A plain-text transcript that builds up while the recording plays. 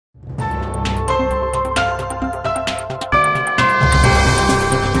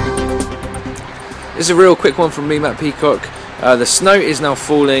This is a real quick one from me, Matt Peacock. The snow is now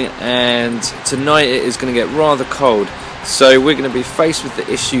falling, and tonight it is going to get rather cold, so we're going to be faced with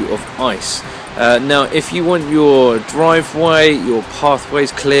the issue of ice. Now, if you want your driveway, your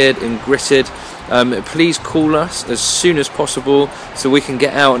pathways cleared and gritted, please call us as soon as possible so we can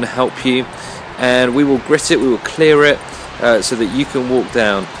get out and help you, and we will grit it, we will clear it, so that you can walk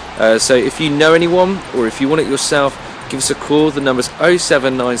down. So if you know anyone, or if you want it yourself, give us a call. The number's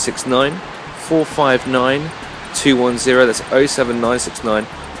 07969 459 210. That's 07969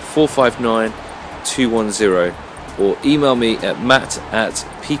 459 210. Or email me at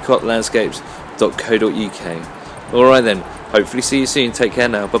matt@peacocklandscapes.co.uk. Alright then, hopefully see you soon. Take care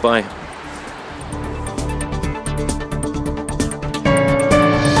now. Bye bye.